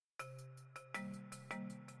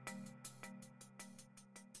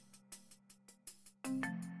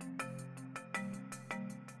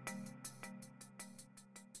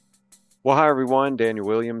Well, hi everyone. Daniel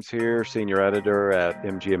Williams here, senior editor at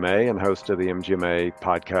MGMA and host of the MGMA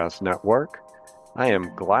Podcast Network. I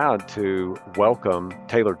am glad to welcome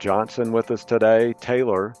Taylor Johnson with us today.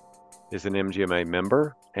 Taylor is an MGMA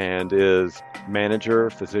member and is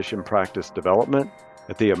manager physician practice development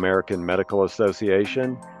at the American Medical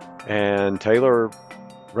Association. And Taylor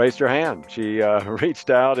raised her hand. She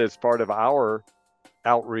reached out as part of our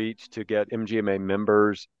outreach to get MGMA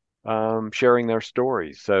members sharing their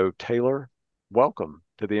stories. So, Taylor, welcome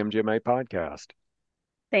to the MGMA podcast.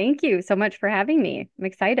 Thank you so much for having me. I'm Yeah,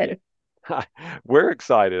 excited. we're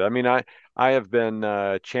excited. I have been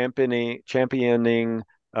championing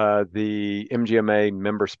the MGMA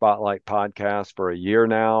Member Spotlight podcast for a year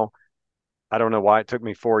now. I don't know why it took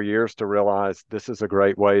me 4 years to realize this is a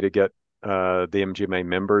great way to get the MGMA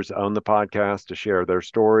members on the podcast to share their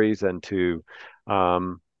stories and to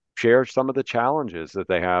um, share some of the challenges that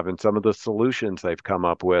they have and some of the solutions they've come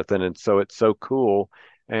up with. So it's so cool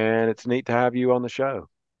and it's neat to have you on the show.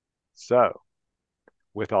 So,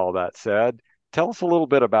 with all that said, tell us a little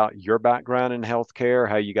bit about your background in healthcare,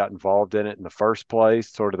 how you got involved in it in the first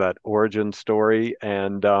place, sort of that origin story,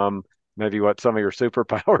 and maybe what some of your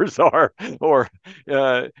superpowers are, or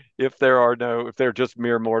uh, if they're just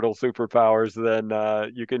mere mortal superpowers,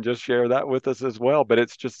 then you can just share that with us as well. But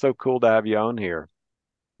it's just so cool to have you on here.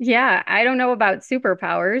 Yeah, I don't know about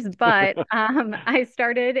superpowers, but I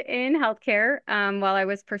started in healthcare while I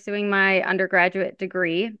was pursuing my undergraduate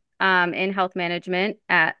degree in health management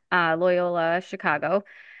at Loyola Chicago.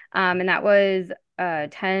 And that was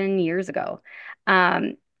 10 years ago.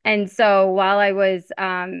 Um, and so while I was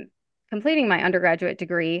completing my undergraduate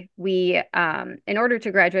degree, in order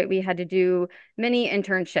to graduate, we had to do many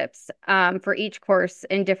internships for each course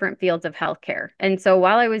in different fields of healthcare. And so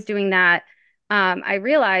while I was doing that, I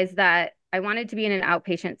realized that I wanted to be in an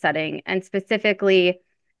outpatient setting and specifically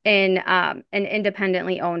in an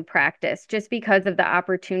independently owned practice, just because of the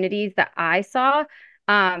opportunities that I saw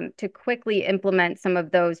to quickly implement some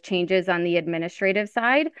of those changes on the administrative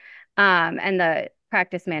side and the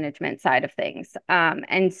practice management side of things.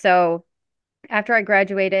 And so after I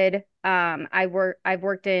graduated, I've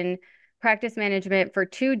worked in practice management for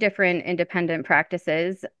two different independent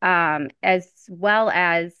practices, as well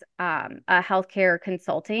as a healthcare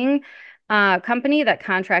consulting company that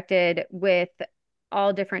contracted with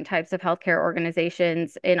all different types of healthcare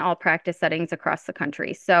organizations in all practice settings across the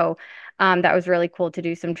country. So that was really cool to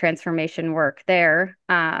do some transformation work there.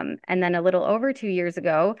 And then a little over 2 years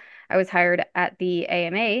ago, I was hired at the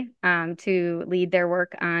AMA to lead their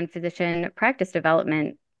work on physician practice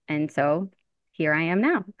development. And so here I am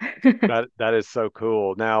now. That is so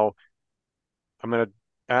cool. Now, I'm going to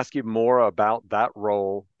ask you more about that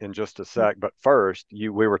role in just a sec. But first, we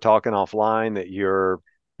were talking offline that you're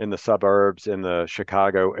in the suburbs in the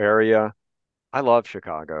Chicago area. I love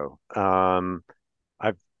Chicago.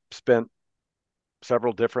 I've spent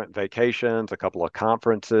several different vacations, a couple of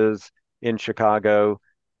conferences in Chicago,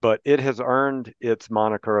 but it has earned its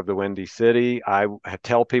moniker of the Windy City. I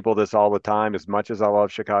tell people this all the time. As much as I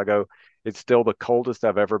love Chicago, it's still the coldest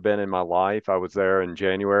I've ever been in my life. I was there in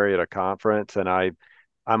January at a conference, and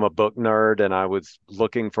I'm a book nerd, and I was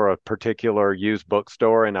looking for a particular used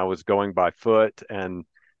bookstore, and I was going by foot, and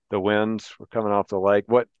the winds were coming off the lake.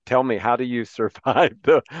 Tell me, how do you survive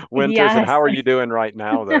the winters, and Yes. how are you doing right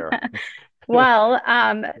now there? Well,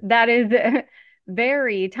 that is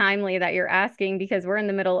very timely that you're asking because we're in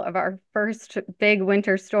the middle of our first big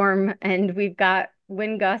winter storm and we've got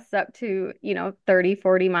wind gusts up to, 30,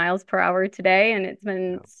 40 miles per hour today, and it's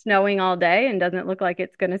been Yeah. snowing all day and doesn't look like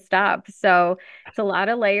it's going to stop. So it's a lot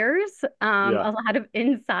of layers, Yeah. a lot of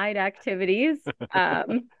inside activities.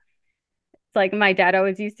 It's like my dad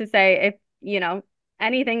always used to say, if,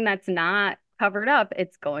 anything that's not covered up,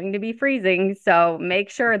 it's going to be freezing. So make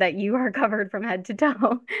sure that you are covered from head to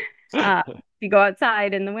toe. If you go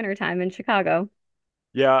outside in the wintertime in Chicago.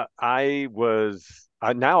 Yeah,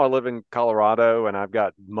 now I live in Colorado and I've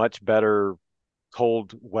got much better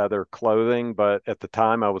cold weather clothing, but at the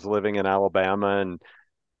time I was living in Alabama and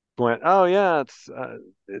went, "Oh yeah,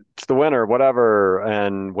 it's the winter, whatever,"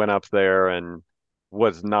 and went up there and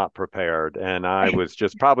was not prepared. And I was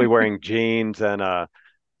just probably wearing jeans and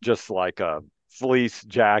just like a fleece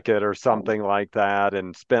jacket or Oh, something like that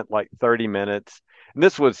and spent like 30 minutes. And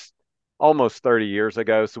this was almost 30 years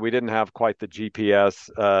ago, so we didn't have quite the GPS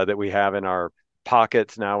that we have in our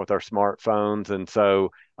pockets now with our smartphones. And so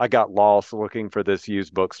I got lost looking for this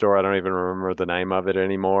used bookstore. I don't even remember the name of it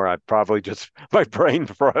anymore. I probably just, my brain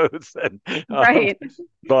froze. right.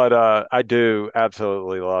 But I do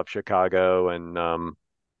absolutely love Chicago. And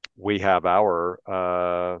we have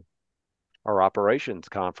our our operations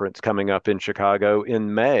conference coming up in Chicago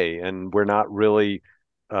in May, and we're not really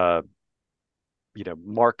uh,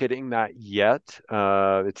 marketing that yet.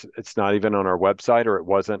 It's not even on our website, or it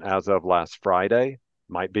wasn't as of last Friday.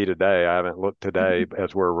 Might be today. I haven't looked today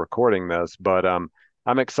as we're recording this, but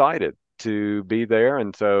I'm excited to be there.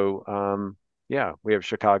 And so yeah, we have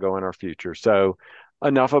Chicago in our future. So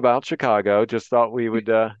enough about Chicago. Just thought we would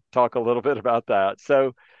talk a little bit about that.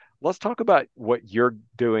 So let's talk about what you're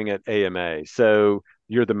doing at AMA. So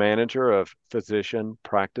you're the manager of physician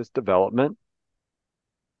practice development.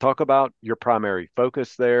 Talk about your primary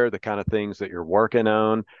focus there, the kind of things that you're working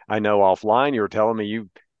on. I know offline you were telling me you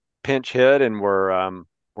pinch hit and were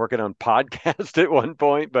working on podcast at one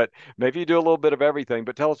point, but maybe you do a little bit of everything.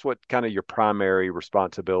 But tell us what kind of your primary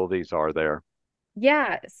responsibilities are there.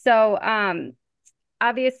 Yeah. So,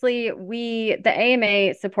 obviously the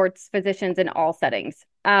AMA supports physicians in all settings.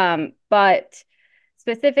 But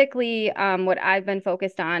specifically, what I've been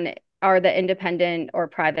focused on are the independent or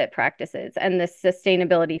private practices and the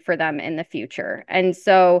sustainability for them in the future. And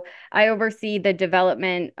so I oversee the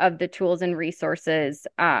development of the tools and resources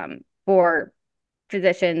for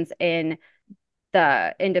physicians in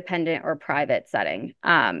the independent or private setting.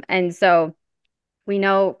 And so we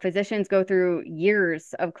know physicians go through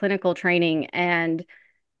years of clinical training and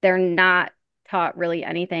they're not taught really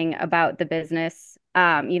anything about the business,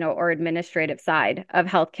 or administrative side of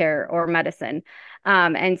healthcare or medicine.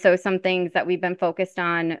 And so some things that we've been focused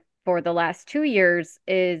on for the last 2 years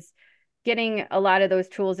is getting a lot of those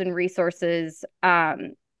tools and resources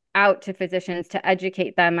out to physicians to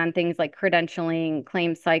educate them on things like credentialing,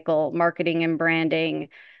 claim cycle, marketing and branding,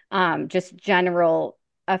 just general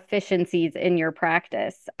efficiencies in your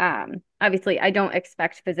practice. Obviously, I don't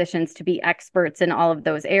expect physicians to be experts in all of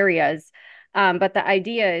those areas, but the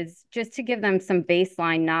idea is just to give them some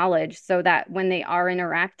baseline knowledge so that when they are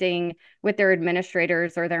interacting with their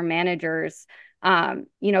administrators or their managers,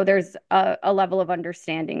 there's a level of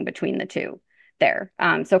understanding between the two there.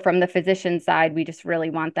 So from the physician side, we just really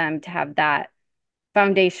want them to have that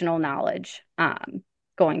foundational knowledge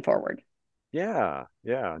going forward. Yeah,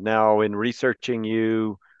 yeah. Now, in researching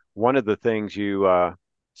you, one of the things you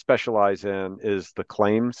specialize in is the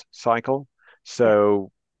claims cycle. Yeah.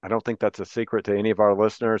 So I don't think that's a secret to any of our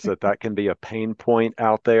listeners that that can be a pain point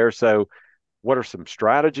out there. So what are some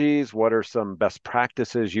strategies? What are some best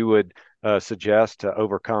practices you would suggest to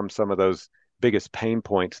overcome some of those biggest pain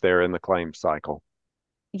points there in the claims cycle?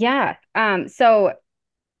 Yeah. So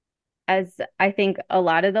as I think a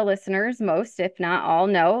lot of the listeners, most, if not all,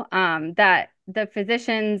 know, that the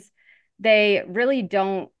physicians, they really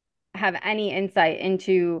don't have any insight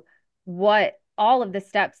into what all of the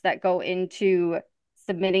steps that go into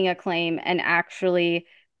submitting a claim and actually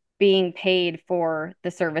being paid for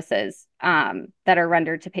the services that are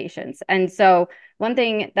rendered to patients. And so, one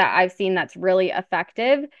thing that I've seen that's really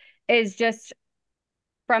effective is just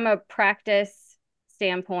from a practice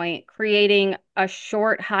standpoint, creating a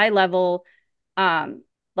short, high level, um,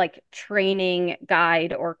 like training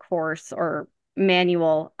guide or course or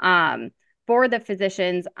manual for the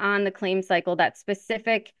physicians on the claim cycle that's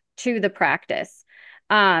specific to the practice.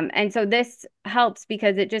 And so this helps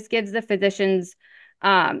because it just gives the physicians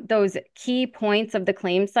those key points of the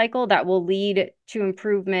claim cycle that will lead to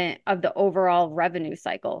improvement of the overall revenue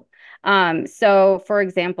cycle. So, for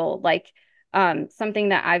example, like something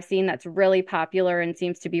that I've seen that's really popular and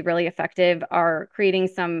seems to be really effective are creating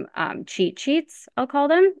some cheat sheets, I'll call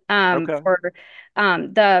them, Okay. for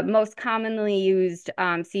the most commonly used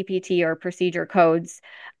CPT or procedure codes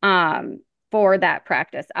for that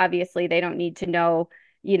practice. Obviously, they don't need to know,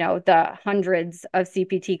 the hundreds of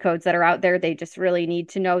CPT codes that are out there. They just really need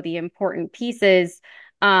to know the important pieces,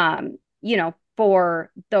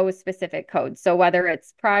 for those specific codes. So whether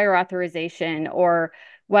it's prior authorization or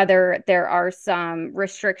whether there are some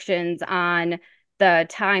restrictions on the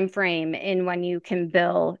time frame in when you can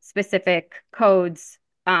bill specific codes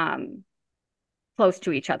close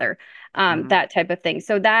to each other, Hmm. that type of thing.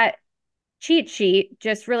 So that cheat sheet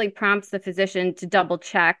just really prompts the physician to double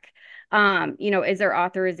check, is there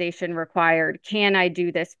authorization required? Can I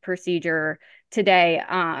do this procedure today?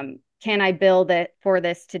 Can I bill it for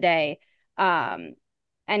this today? Um,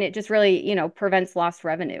 and it just really, prevents lost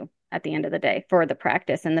revenue at the end of the day for the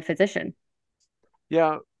practice and the physician.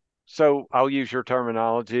 Yeah. So I'll use your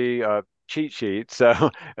terminology, cheat sheet. So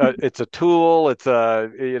it's a tool. It's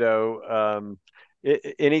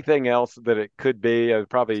anything else that it could be. It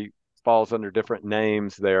probably falls under different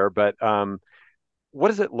names there. But what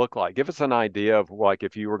does it look like? Give us an idea of like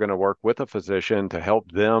if you were going to work with a physician to help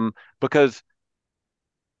them, because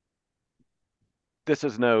this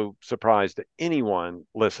is no surprise to anyone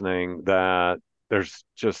listening that there's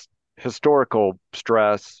just historical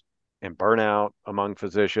stress and burnout among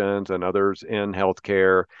physicians and others in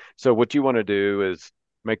healthcare. So what you want to do is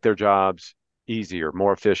make their jobs easier,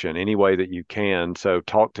 more efficient, any way that you can. So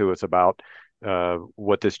talk to us about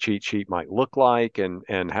what this cheat sheet might look like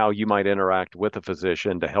and how you might interact with a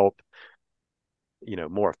physician to help,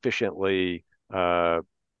 more efficiently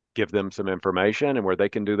give them some information and where they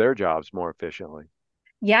can do their jobs more efficiently.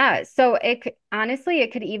 Yeah, so honestly,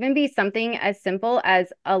 it could even be something as simple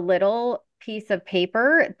as a little piece of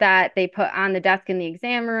paper that they put on the desk in the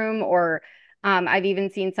exam room, or I've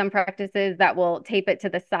even seen some practices that will tape it to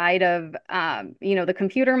the side of the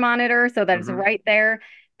computer monitor so that it's Hmm. right there.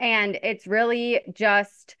 And it's really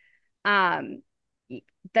just um,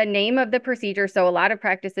 the name of the procedure. So a lot of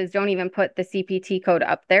practices don't even put the CPT code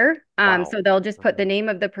up there. Wow. So they'll just put Okay. the name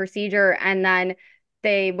of the procedure, and then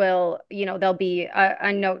they will, there'll be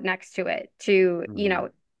a note next to it to, Hmm.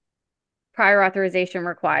 prior authorization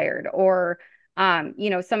required, or,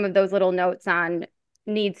 some of those little notes on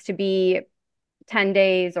needs to be 10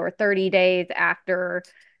 days or 30 days after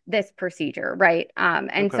this procedure, right? And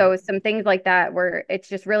Okay. so some things like that where it's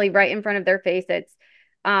just really right in front of their face. It's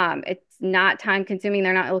not time consuming.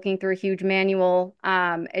 They're not looking through a huge manual.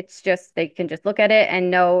 It's just they can just look at it and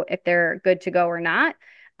know if they're good to go or not.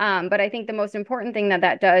 But I think the most important thing that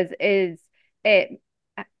that does is it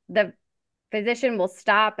the physician will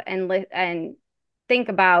stop and think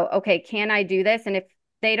about, okay, can I do this? And if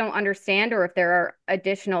they don't understand, or if there are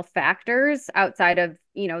additional factors outside of,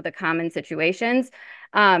 the common situations,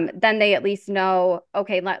 then they at least know,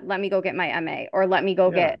 okay, let me go get my MA, or Yeah. let me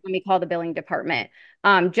call the billing department,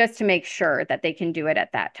 just to make sure that they can do it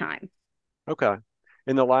at that time. Okay.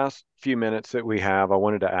 In the last few minutes that we have, I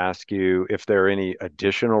wanted to ask you if there are any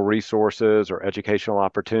additional resources or educational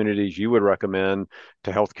opportunities you would recommend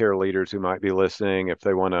to healthcare leaders who might be listening if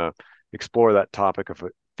they want to explore that topic of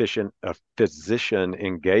physician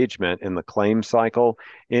engagement in the claim cycle.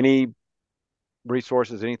 Any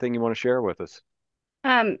resources, anything you want to share with us?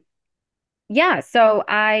 Um, yeah, so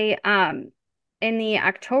I in the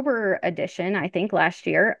October edition, I think last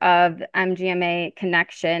year, of MGMA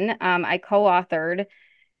Connection, I co-authored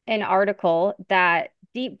an article that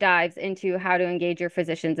deep dives into how to engage your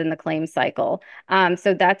physicians in the claim cycle.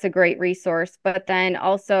 So that's a great resource. But then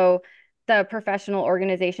also the professional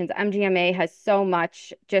organizations, MGMA has so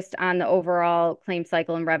much just on the overall claim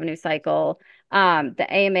cycle and revenue cycle. The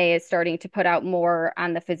AMA is starting to put out more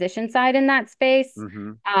on the physician side in that space.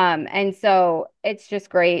 Hmm. And so it's just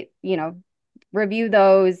great, review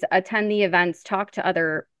those, attend the events, talk to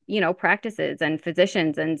other, practices and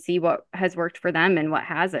physicians and see what has worked for them and what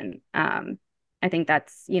hasn't. I think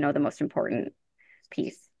that's, the most important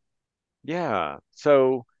piece. Yeah.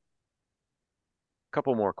 So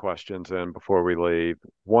couple more questions then before we leave.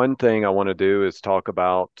 One thing I want to do is talk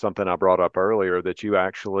about something I brought up earlier that you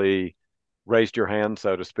actually raised your hand,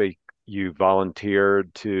 so to speak. You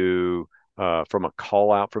volunteered to from a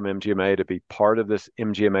call out from MGMA to be part of this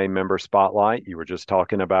MGMA member spotlight. You were just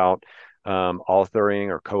talking about authoring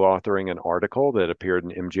or co-authoring an article that appeared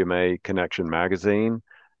in MGMA Connection magazine.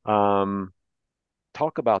 Um,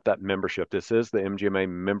 Talk about that membership. This is the MGMA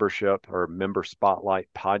membership or member spotlight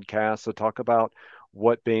podcast. So talk about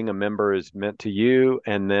what being a member is meant to you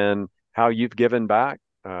and then how you've given back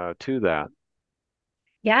to that.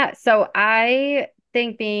 Yeah, so I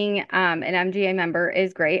think being an MGA member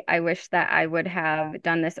is great. I wish that I would have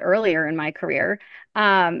done this earlier in my career,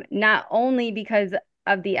 not only because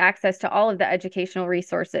of the access to all of the educational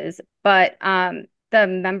resources, but the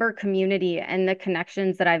member community and the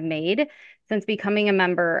connections that I've made since becoming a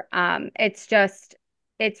member.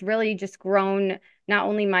 It's really just grown not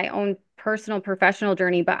only my own personal professional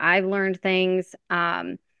journey, but I've learned things.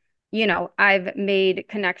 I've made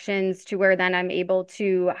connections to where then I'm able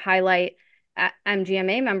to highlight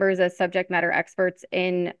MGMA members as subject matter experts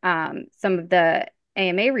in some of the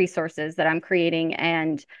AMA resources that I'm creating,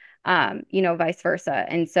 and vice versa.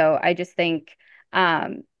 And so I just think,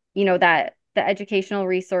 that the educational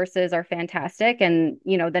resources are fantastic, and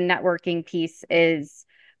the networking piece is,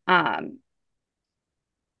 um,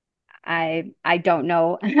 I don't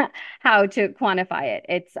know how to quantify it.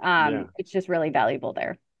 Yeah, It's just really valuable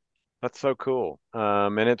there. that's so cool.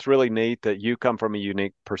 And it's really neat that you come from a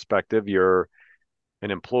unique perspective. You're an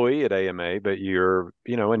employee at AMA, but you're,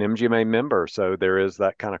 an MGMA member. So there is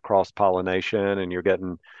that kind of cross pollination, and you're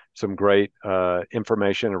getting some great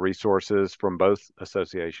information and resources from both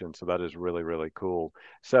associations. So that is really, really cool.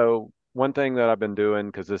 So one thing that I've been doing,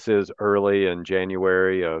 because this is early in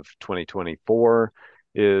January of 2024,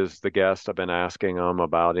 is the guest. I've been asking them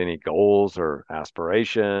about any goals or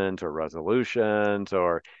aspirations or resolutions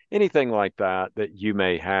or anything like that that you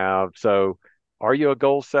may have. So, are you a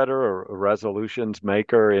goal setter or a resolutions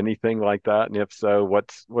maker, anything like that? And if so,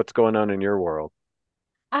 what's going on in your world?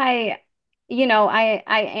 I,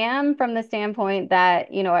 I am from the standpoint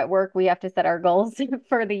that, at work we have to set our goals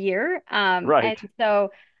for the year. And Right.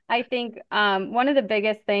 so I think one of the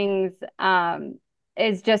biggest things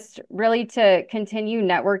is just really to continue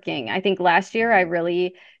networking. I think last year I Mhm.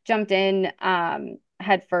 really jumped in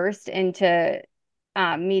head first into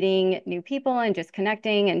meeting new people and just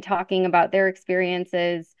connecting and talking about their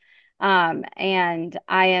experiences. And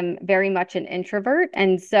I am very much an introvert.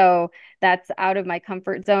 And so that's out of my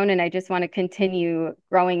comfort zone. And I just want to continue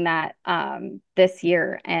growing that this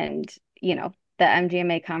year. And, the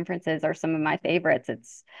MGMA conferences are some of my favorites.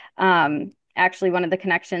 It's actually one of the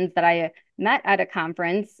connections that I met at a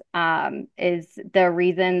conference is the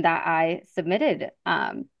reason that I submitted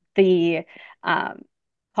the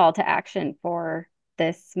call to action for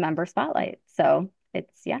this member spotlight. So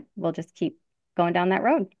yeah, we'll just keep going down that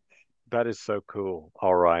road. That is so cool.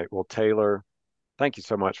 All right. Well, Taylor, thank you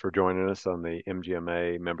so much for joining us on the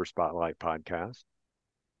MGMA Member Spotlight podcast.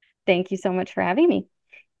 Thank you so much for having me.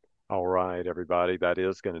 All right, everybody. That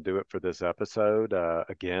is going to do it for this episode.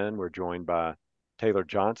 Again, we're joined by Taylor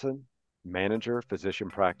Johnson, Manager, Physician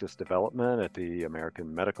Practice Development at the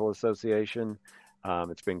American Medical Association.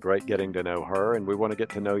 It's been great getting to know her, and we want to get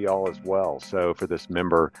to know y'all as well. So, for this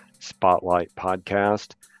Member Spotlight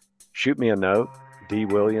podcast, shoot me a note,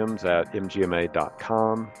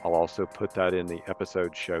 dwilliams@mgma.com. I'll also put that in the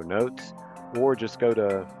episode show notes, or just go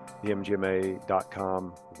to the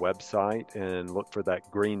mgma.com website and look for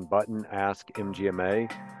that green button, Ask MGMA.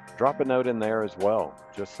 Drop a note in there as well.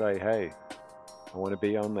 Just say, hey, I want to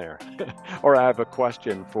be on there. Or I have a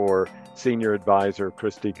question for Senior Advisor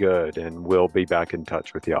Christy Good, and we'll be back in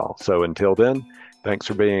touch with y'all. So until then, thanks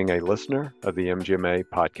for being a listener of the MGMA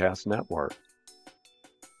Podcast Network.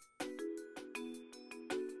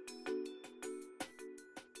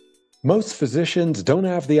 Most physicians don't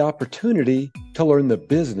have the opportunity to learn the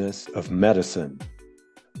business of medicine.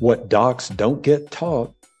 What docs don't get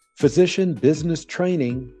taught, Physician Business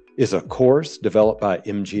Training is a course developed by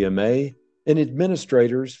MGMA and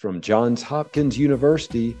administrators from Johns Hopkins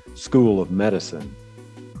University School of Medicine.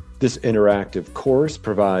 This interactive course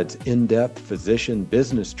provides in-depth physician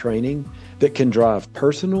business training that can drive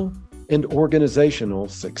personal and organizational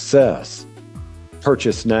success.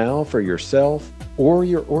 Purchase now for yourself or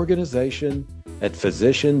your organization at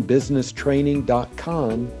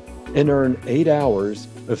physicianbusinesstraining.com and earn 8 hours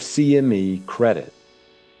of CME credit.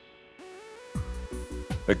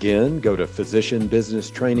 Again, go to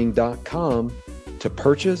physicianbusinesstraining.com to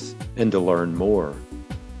purchase and to learn more.